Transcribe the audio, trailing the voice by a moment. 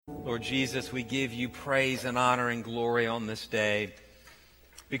Lord Jesus, we give you praise and honor and glory on this day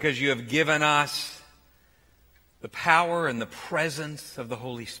because you have given us the power and the presence of the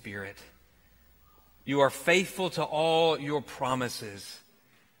Holy Spirit. You are faithful to all your promises.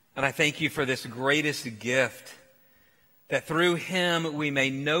 And I thank you for this greatest gift, that through him we may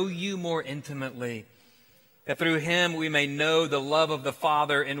know you more intimately, that through him we may know the love of the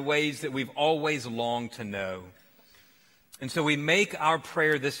Father in ways that we've always longed to know. And so we make our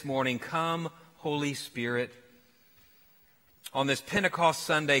prayer this morning, come, Holy Spirit. On this Pentecost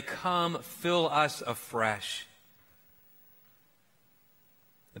Sunday, come fill us afresh.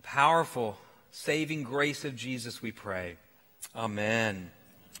 The powerful, saving grace of Jesus, we pray. Amen.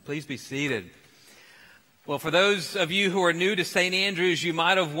 Please be seated. Well, for those of you who are new to St. Andrews, you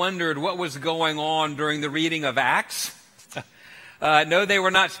might have wondered what was going on during the reading of Acts. No, they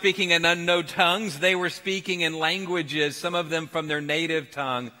were not speaking in unknown tongues. They were speaking in languages, some of them from their native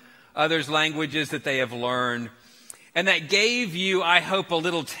tongue, others languages that they have learned. And that gave you, I hope, a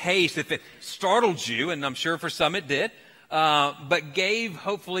little taste. If it startled you, and I'm sure for some it did, but gave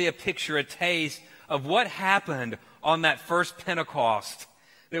hopefully a picture, a taste of what happened on that first Pentecost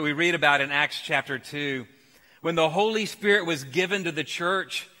that we read about in Acts chapter 2. When the Holy Spirit was given to the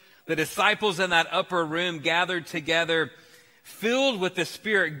church, the disciples in that upper room gathered together, filled with the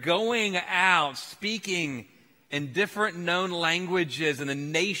Spirit, going out, speaking in different known languages and the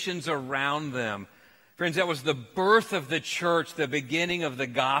nations around them. Friends, that was the birth of the church, the beginning of the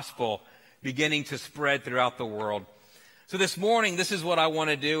gospel, beginning to spread throughout the world. So this morning, this is what I want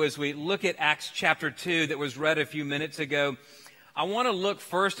to do as we look at Acts chapter 2 that was read a few minutes ago. I want to look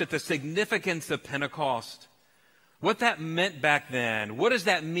first at the significance of Pentecost, what that meant back then. What does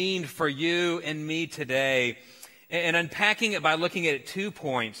that mean for you and me today? And unpacking it by looking at 2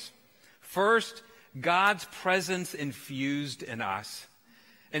 points. First, God's presence infused in us.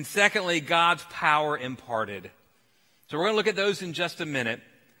 And secondly, God's power imparted. So we're going to look at those in just a minute.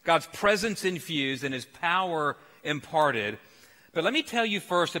 God's presence infused and his power imparted. But let me tell you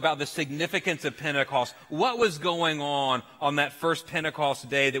first about the significance of Pentecost. What was going on that first Pentecost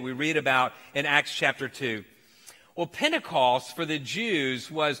day that we read about in Acts chapter 2? Well, Pentecost for the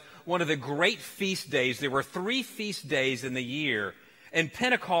Jews was one of the great feast days. There were 3 feast days in the year, and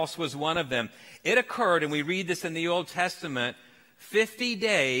Pentecost was one of them. It occurred, and we read this in the Old Testament, 50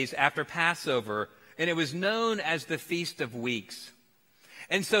 days after Passover, and it was known as the Feast of Weeks.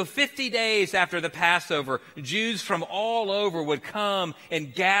 And so 50 days after the Passover, Jews from all over would come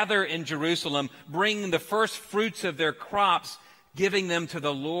and gather in Jerusalem, bringing the first fruits of their crops, giving them to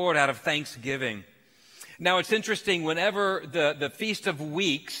the Lord out of thanksgiving. Now, it's interesting, whenever the Feast of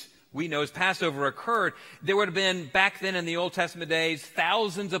Weeks, we know as Passover, occurred, there would have been, back then in the Old Testament days,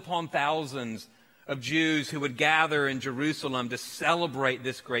 thousands upon thousands of Jews who would gather in Jerusalem to celebrate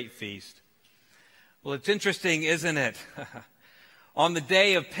this great feast. Well, it's interesting, isn't it? On the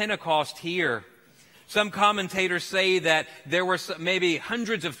day of Pentecost here, some commentators say that there were maybe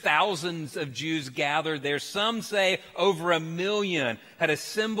hundreds of thousands of Jews gathered there. Some say over 1 million had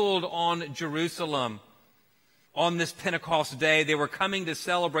assembled on Jerusalem. On this Pentecost day, they were coming to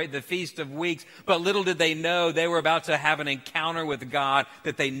celebrate the Feast of Weeks, but little did they know they were about to have an encounter with God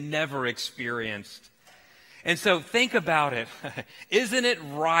that they never experienced. And so think about it. Isn't it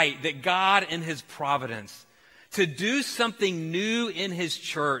right that God in his providence, to do something new in his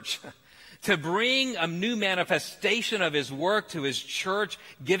church, to bring a new manifestation of his work to his church,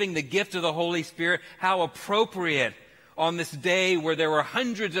 giving the gift of the Holy Spirit, how appropriate on this day where there were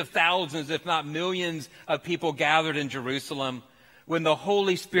hundreds of thousands, if not millions, of people gathered in Jerusalem, when the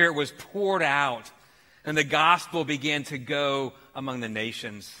Holy Spirit was poured out and the gospel began to go among the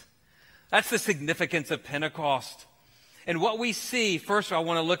nations. That's the significance of Pentecost. And what we see, first I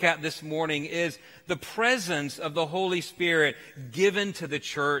want to look at this morning, is the presence of the Holy Spirit given to the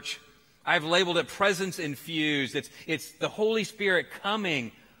church. I've labeled it presence infused. It's the Holy Spirit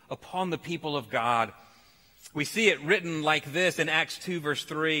coming upon the people of God. We see it written like this in Acts 2, verse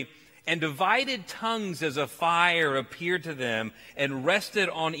 3. And divided tongues as a fire appeared to them and rested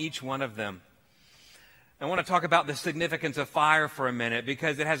on each one of them. I want to talk about the significance of fire for a minute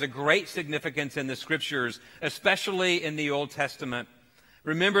because it has a great significance in the Scriptures, especially in the Old Testament.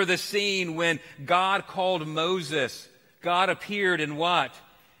 Remember the scene when God called Moses. God appeared in what?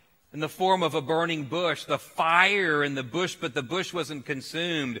 In the form of a burning bush, the fire in the bush, but the bush wasn't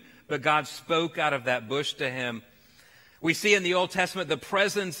consumed. But God spoke out of that bush to him. We see in the Old Testament the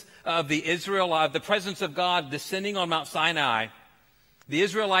presence of the Israelites, the presence of God descending on Mount Sinai. The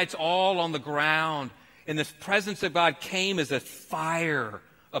Israelites all on the ground, and the presence of God came as a fire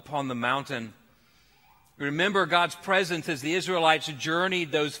upon the mountain. Remember God's presence as the Israelites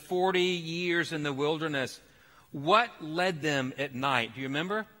journeyed those 40 years in the wilderness. What led them at night? Do you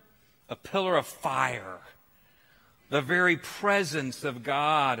remember? A pillar of fire. The very presence of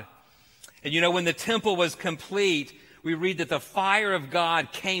God. And you know, when the temple was complete, we read that the fire of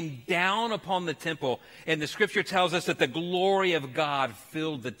God came down upon the temple. And the scripture tells us that the glory of God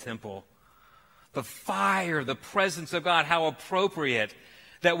filled the temple. The fire, the presence of God, how appropriate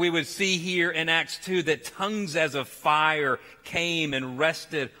that we would see here in Acts 2 that tongues as of fire came and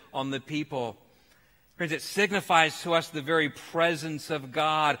rested on the people. Friends, it signifies to us the very presence of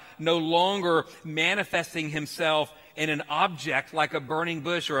God, no longer manifesting himself in an object like a burning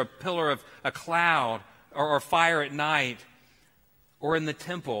bush or a pillar of a cloud or fire at night or in the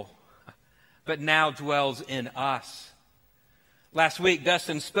temple, but now dwells in us. Last week,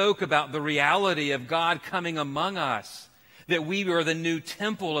 Dustin spoke about the reality of God coming among us, that we are the new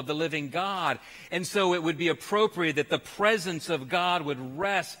temple of the living God. And so it would be appropriate that the presence of God would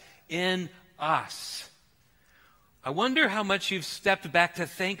rest in us. I wonder how much you've stepped back to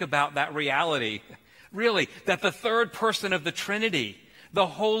think about that reality. Really, that the third person of the Trinity, the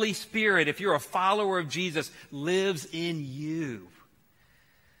Holy Spirit, if you're a follower of Jesus, lives in you.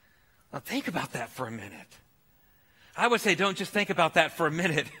 Now think about that for a minute. I would say don't just think about that for a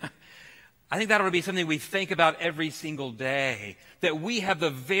minute. I think that ought to be something we think about every single day, that we have the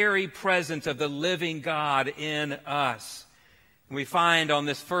very presence of the living God in us. And we find on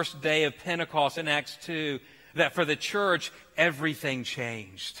this first day of Pentecost in Acts 2 that for the church, everything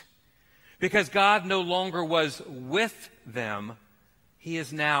changed. Because God no longer was with them, he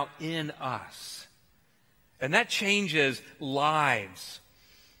is now in us. And that changes lives.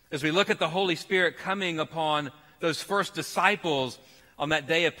 As we look at the Holy Spirit coming upon those first disciples on that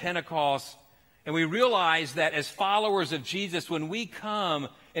day of Pentecost, and we realize that as followers of Jesus, when we come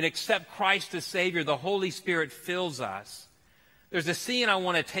and accept Christ as Savior, the Holy Spirit fills us. There's a scene I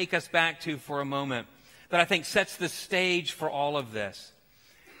want to take us back to for a moment that I think sets the stage for all of this.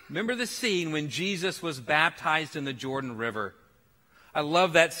 Remember the scene when Jesus was baptized in the Jordan River? I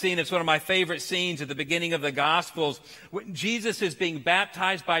love that scene. It's one of my favorite scenes at the beginning of the Gospels. When Jesus is being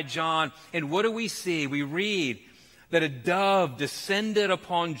baptized by John, and what do we see? We read that a dove descended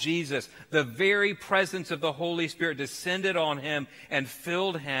upon Jesus. The very presence of the Holy Spirit descended on him and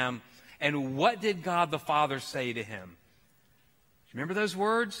filled him. And what did God the Father say to him? Remember those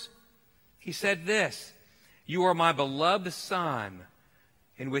words? He said this, "You are my beloved Son,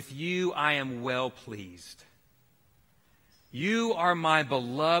 and with you I am well pleased." You are my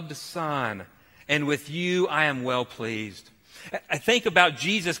beloved Son, and with you I am well pleased. I think about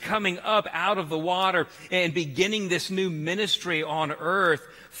Jesus coming up out of the water and beginning this new ministry on earth,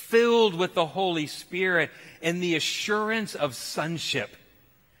 filled with the Holy Spirit and the assurance of sonship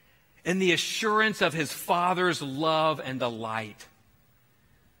and the assurance of his Father's love and delight.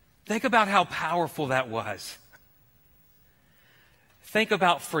 Think about how powerful that was. Think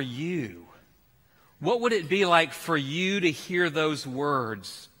about for you. What would it be like for you to hear those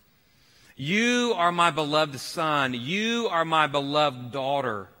words? You are my beloved Son. You are my beloved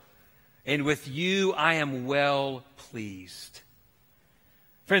daughter. And with you I am well pleased.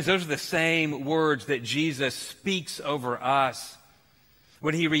 Friends, those are the same words that Jesus speaks over us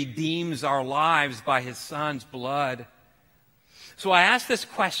when he redeems our lives by his Son's blood. So I ask this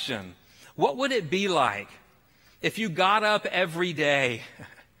question, what would it be like if you got up every day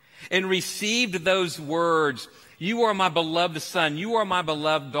and received those words, "You are my beloved Son, you are my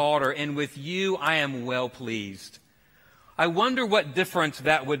beloved daughter, and with you I am well pleased"? I wonder what difference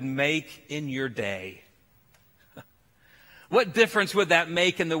that would make in your day. What difference would that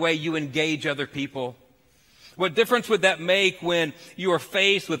make in the way you engage other people? What difference would that make when you are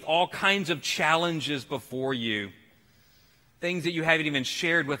faced with all kinds of challenges before you? Things that you haven't even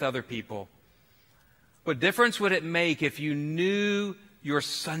shared with other people. What difference would it make if you knew your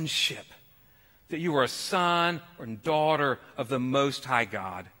sonship, that you were a son or daughter of the Most High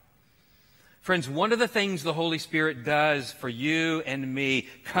God? Friends, one of the things the Holy Spirit does for you and me,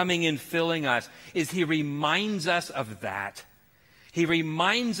 coming and filling us, is he reminds us of that. He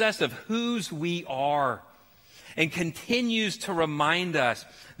reminds us of whose we are and continues to remind us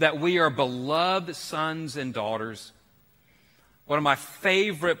that we are beloved sons and daughters. One of my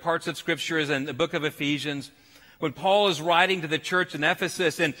favorite parts of Scripture is in the book of Ephesians, when Paul is writing to the church in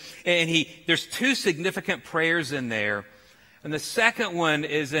Ephesus, and there's two significant prayers in there. And the second one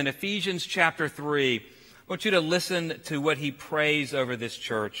is in Ephesians chapter 3. I want you to listen to what he prays over this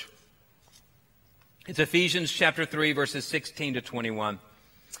church. It's Ephesians chapter 3, verses 16 to 21.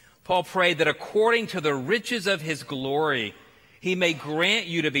 Paul prayed that according to the riches of his glory He may grant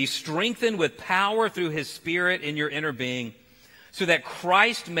you to be strengthened with power through his Spirit in your inner being, so that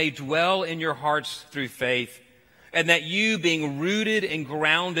Christ may dwell in your hearts through faith, and that you, being rooted and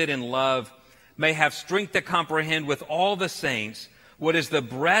grounded in love, may have strength to comprehend with all the saints what is the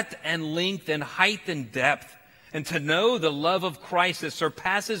breadth and length and height and depth, and to know the love of Christ that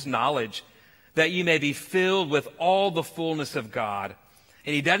surpasses knowledge, that you may be filled with all the fullness of God.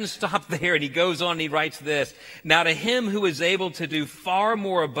 And he doesn't stop there, and he goes on and he writes this: now to him who is able to do far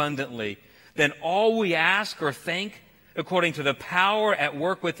more abundantly than all we ask or think, according to the power at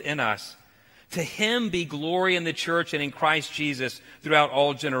work within us, to him be glory in the church and in Christ Jesus throughout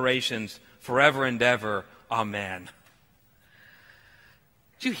all generations, forever and ever. Amen.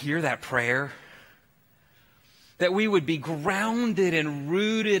 Did you hear that prayer? That we would be grounded and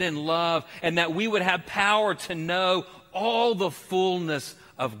rooted in love, and that we would have power to know all the fullness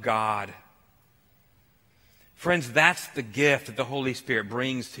of God. Friends, that's the gift that the Holy Spirit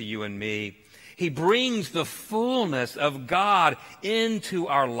brings to you and me. He brings the fullness of God into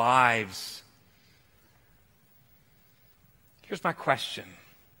our lives. Here's my question.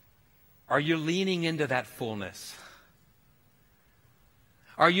 Are you leaning into that fullness?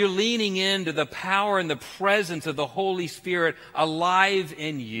 Are you leaning into the power and the presence of the Holy Spirit alive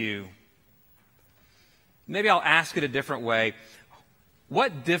in you? Maybe I'll ask it a different way.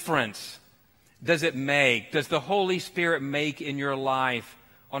 What difference does it make, does the Holy Spirit make in your life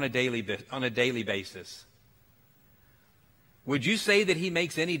on a daily basis? Would you say that he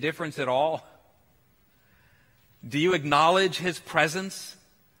makes any difference at all? Do you acknowledge his presence?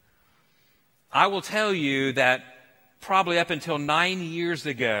 I will tell you that probably up until 9 years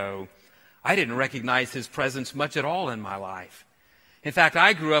ago, I didn't recognize his presence much at all in my life. In fact,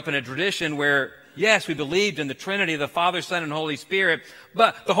 I grew up in a tradition where, yes, we believed in the Trinity of the Father, Son, and Holy Spirit,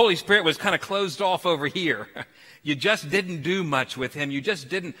 but the Holy Spirit was kind of closed off over here. You just didn't do much with him. You just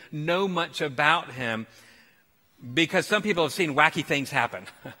didn't know much about him, because some people have seen wacky things happen.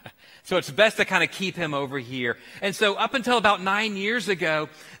 So it's best to kind of keep him over here. And so up until about 9 years ago,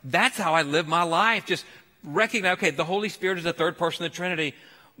 that's how I lived my life. Just recognize, okay, the Holy Spirit is the third person of the Trinity.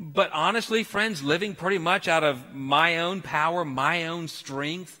 But honestly, friends, living pretty much out of my own power, my own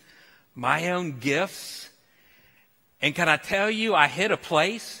strength, my own gifts. And can I tell you, I hit a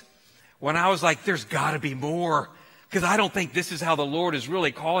place when I was like, there's got to be more, because I don't think this is how the Lord is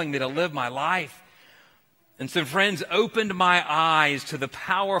really calling me to live my life. And some friends opened my eyes to the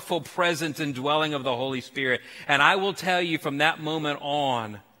powerful presence and dwelling of the Holy Spirit. And I will tell you, from that moment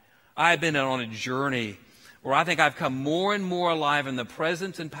on, I've been on a journey where I think I've come more and more alive in the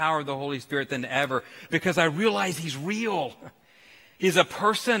presence and power of the Holy Spirit than ever, because I realize he's real. He's a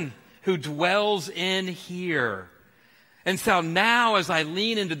person who dwells in here. And so now, as I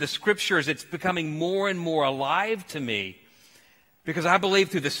lean into the scriptures, it's becoming more and more alive to me, because I believe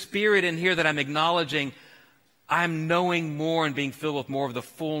through the Spirit in here that I'm acknowledging I'm knowing more and being filled with more of the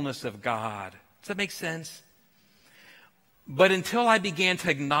fullness of God. Does that make sense? But until I began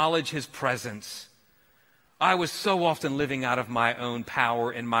to acknowledge his presence, I was so often living out of my own power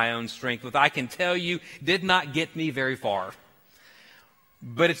and my own strength, which I can tell you did not get me very far.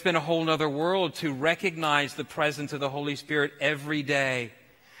 But it's been a whole other world to recognize the presence of the Holy Spirit every day,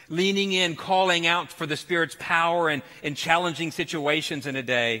 leaning in, calling out for the Spirit's power in challenging situations in a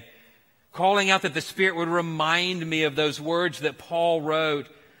day, calling out that the Spirit would remind me of those words that Paul wrote,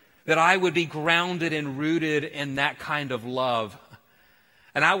 that I would be grounded and rooted in that kind of love.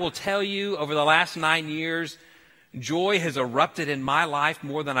 And I will tell you, over the last 9 years, joy has erupted in my life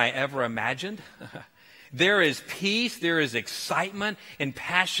more than I ever imagined. There is peace, there is excitement and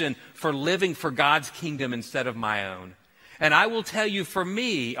passion for living for God's kingdom instead of my own. And I will tell you, for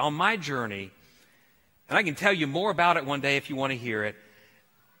me, on my journey, and I can tell you more about it one day if you want to hear it,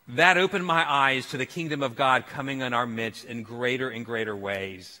 that opened my eyes to the kingdom of God coming in our midst in greater and greater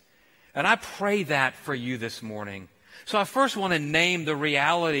ways. And I pray that for you this morning. So I first want to name the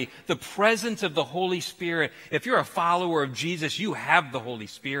reality, the presence of the Holy Spirit. If you're a follower of Jesus, you have the Holy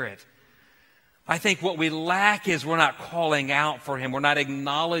Spirit. I think what we lack is we're not calling out for him. We're not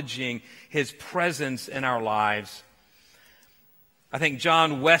acknowledging his presence in our lives. I think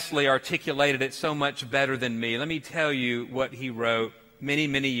John Wesley articulated it so much better than me. Let me tell you what he wrote many,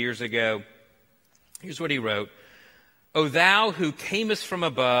 many years ago. Here's what he wrote. O thou who camest from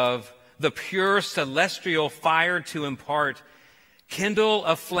above, the pure celestial fire to impart, kindle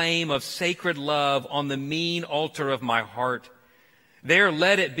a flame of sacred love on the mean altar of my heart. There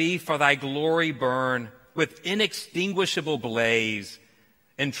let it be for thy glory burn with inextinguishable blaze,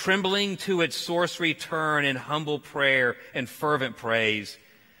 and trembling to its source return in humble prayer and fervent praise.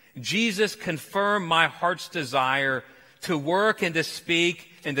 Jesus, confirm my heart's desire to work and to speak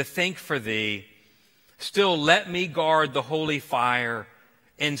and to think for thee. Still let me guard the holy fire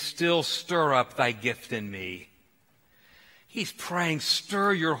and still stir up thy gift in me. He's praying,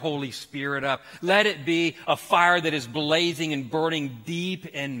 stir your Holy Spirit up. Let it be a fire that is blazing and burning deep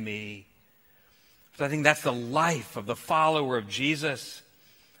in me. So I think that's the life of the follower of Jesus.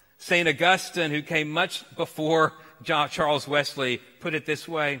 St. Augustine, who came much before Charles Wesley, put it this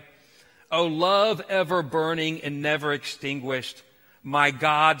way: O love ever burning and never extinguished, my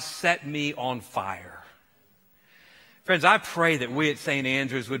God set me on fire. Friends, I pray that we at St.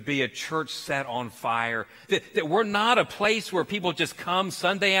 Andrews would be a church set on fire, that we're not a place where people just come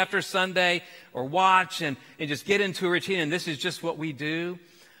Sunday after Sunday or watch and just get into a routine and this is just what we do,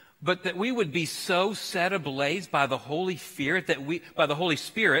 but that we would be so set ablaze by the Holy Spirit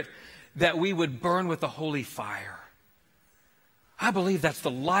that we would burn with the holy fire. I believe that's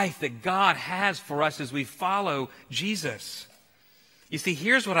the life that God has for us as we follow Jesus. You see,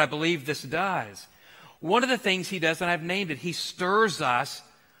 here's what I believe this does. One of the things he does, and I've named it, he stirs us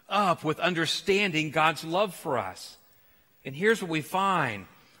up with understanding God's love for us. And here's what we find.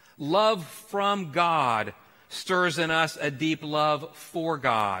 Love from God stirs in us a deep love for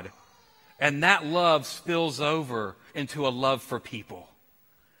God. And that love spills over into a love for people.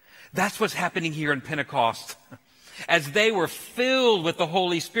 That's what's happening here in Pentecost. As they were filled with the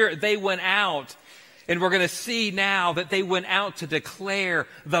Holy Spirit, they went out. And we're going to see now that they went out to declare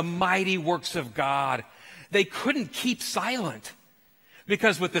the mighty works of God. They couldn't keep silent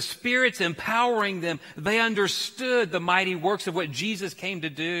because with the Spirit's empowering them, they understood the mighty works of what Jesus came to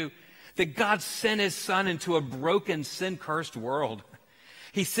do, that God sent his Son into a broken, sin-cursed world.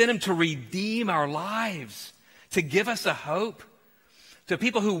 He sent him to redeem our lives, to give us a hope, to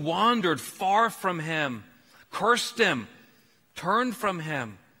people who wandered far from him, cursed him, turned from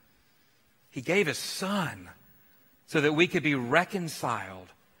him. He gave his Son so that we could be reconciled.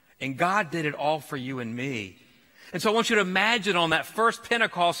 And God did it all for you and me. And so I want you to imagine on that first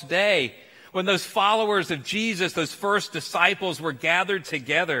Pentecost day, when those followers of Jesus, those first disciples were gathered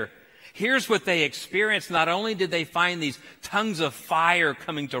together, here's what they experienced. Not only did they find these tongues of fire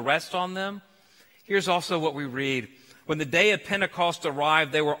coming to rest on them, here's also what we read. When the day of Pentecost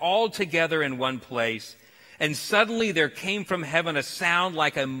arrived, they were all together in one place. And suddenly there came from heaven a sound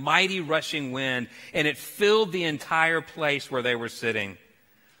like a mighty rushing wind, and it filled the entire place where they were sitting.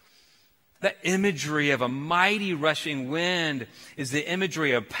 That imagery of a mighty rushing wind is the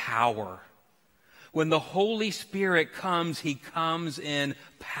imagery of power. When the Holy Spirit comes, he comes in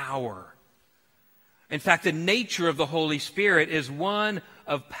power. In fact, the nature of the Holy Spirit is one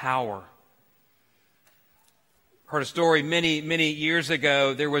of power. Heard a story many years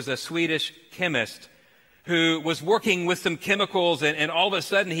ago. There was a Swedish chemist who was working with some chemicals, and all of a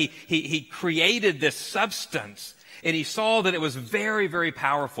sudden he created this substance, and he saw that it was very, very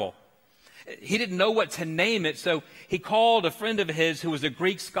powerful. He didn't know what to name it, so he called a friend of his who was a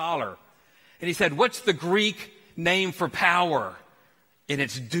Greek scholar, and he said, "What's the Greek name for power?" And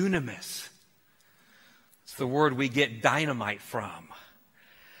it's dunamis. It's the word we get dynamite from.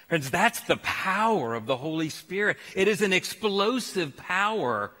 Friends, that's the power of the Holy Spirit. It is an explosive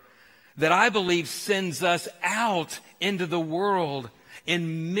power that I believe sends us out into the world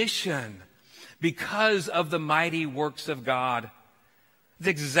in mission because of the mighty works of God. It's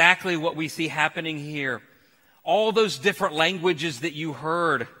exactly what we see happening here. All those different languages that you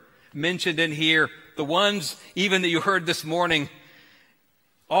heard mentioned in here, the ones even that you heard this morning,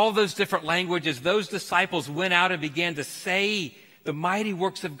 all those different languages, those disciples went out and began to say the mighty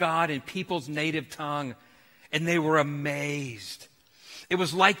works of God in people's native tongue, and they were amazed. It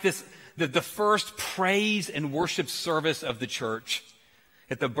was like this, the first praise and worship service of the church,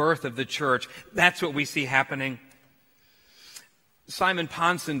 at the birth of the church. That's what we see happening. Simon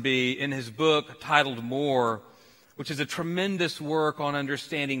Ponsonby, in his book titled More, which is a tremendous work on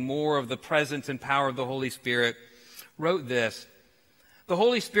understanding more of the presence and power of the Holy Spirit, wrote this: "The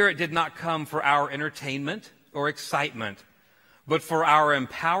Holy Spirit did not come for our entertainment or excitement, but for our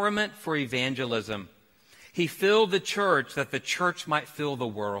empowerment for evangelism. He filled the church that the church might fill the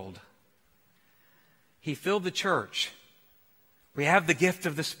world." He filled the church. We have the gift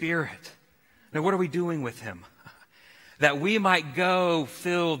of the Spirit. Now, what are we doing with him? That we might go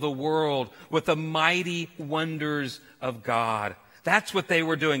fill the world with the mighty wonders of God. That's what they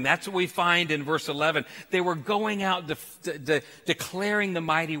were doing. That's what we find in verse 11. They were going out declaring the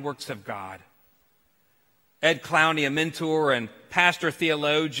mighty works of God. Ed Clowney, a mentor and pastor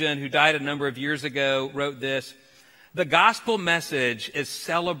theologian who died a number of years ago, wrote this: "The gospel message is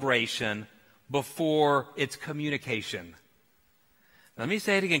celebration before its communication." Let me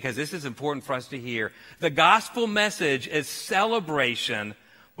say it again because this is important for us to hear. The gospel message is celebration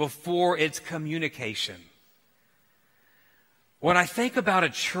before it's communication. When I think about a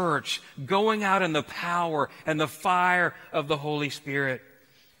church going out in the power and the fire of the Holy Spirit,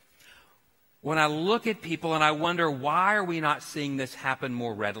 when I look at people and I wonder, why are we not seeing this happen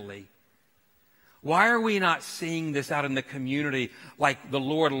more readily? Why are we not seeing this out in the community like the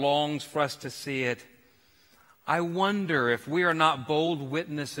Lord longs for us to see it? I wonder if we are not bold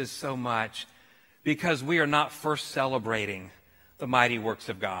witnesses so much because we are not first celebrating the mighty works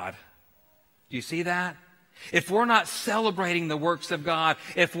of God. Do you see that? If we're not celebrating the works of God,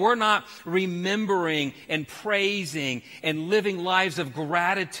 if we're not remembering and praising and living lives of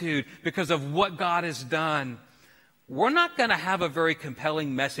gratitude because of what God has done, we're not going to have a very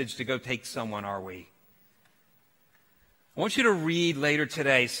compelling message to go take someone, are we? I want you to read later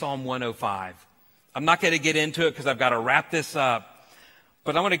today Psalm 105. I'm not going to get into it because I've got to wrap this up,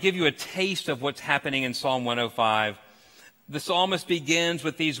 but I want to give you a taste of what's happening in Psalm 105. The psalmist begins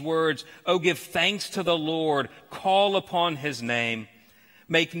with these words, "Oh, give thanks to the Lord, call upon his name,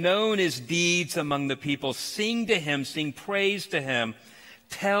 make known his deeds among the people, sing to him, sing praise to him,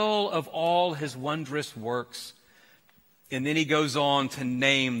 tell of all his wondrous works." And then he goes on to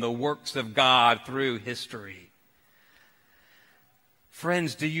name the works of God through history.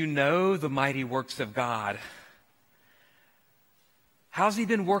 Friends, do you know the mighty works of God? How's he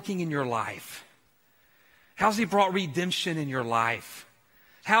been working in your life? How's he brought redemption in your life?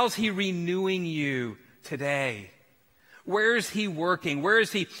 How's he renewing you today? Where is he working? Where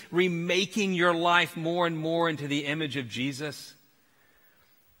is he remaking your life more and more into the image of Jesus?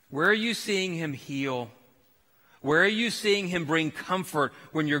 Where are you seeing him heal? Where are you seeing him bring comfort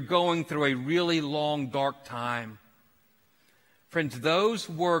when you're going through a really long, dark time? Friends, those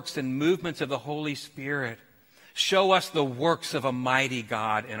works and movements of the Holy Spirit show us the works of a mighty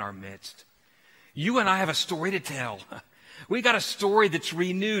God in our midst. You and I have a story to tell. We got a story that's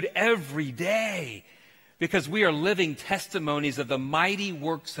renewed every day because we are living testimonies of the mighty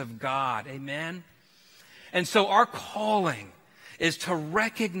works of God. Amen? And so our calling is to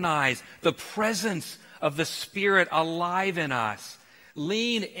recognize the presence of the Spirit alive in us.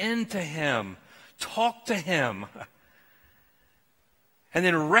 Lean into him. Talk to him. And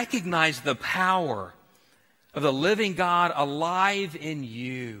then recognize the power of the living God alive in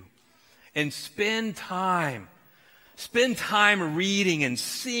you. And spend time reading and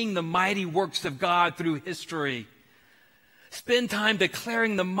seeing the mighty works of God through history. Spend time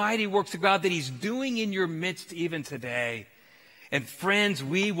declaring the mighty works of God that he's doing in your midst even today. And friends,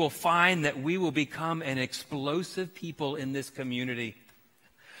 we will find that we will become an explosive people in this community.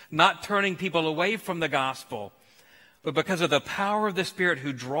 Not turning people away from the gospel, but because of the power of the Spirit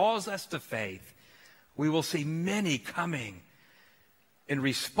who draws us to faith, we will see many coming in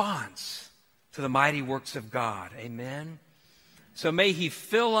response to the mighty works of God. Amen? So may he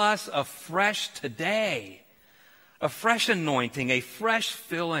fill us afresh today, a fresh anointing, a fresh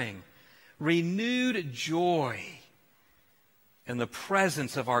filling, renewed joy in the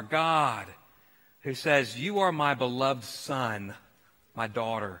presence of our God who says, "You are my beloved son, my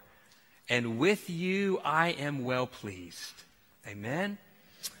daughter, and with you I am well pleased." Amen?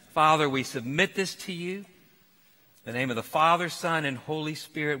 Father, we submit this to you. In the name of the Father, Son, and Holy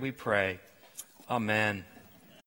Spirit we pray. Amen.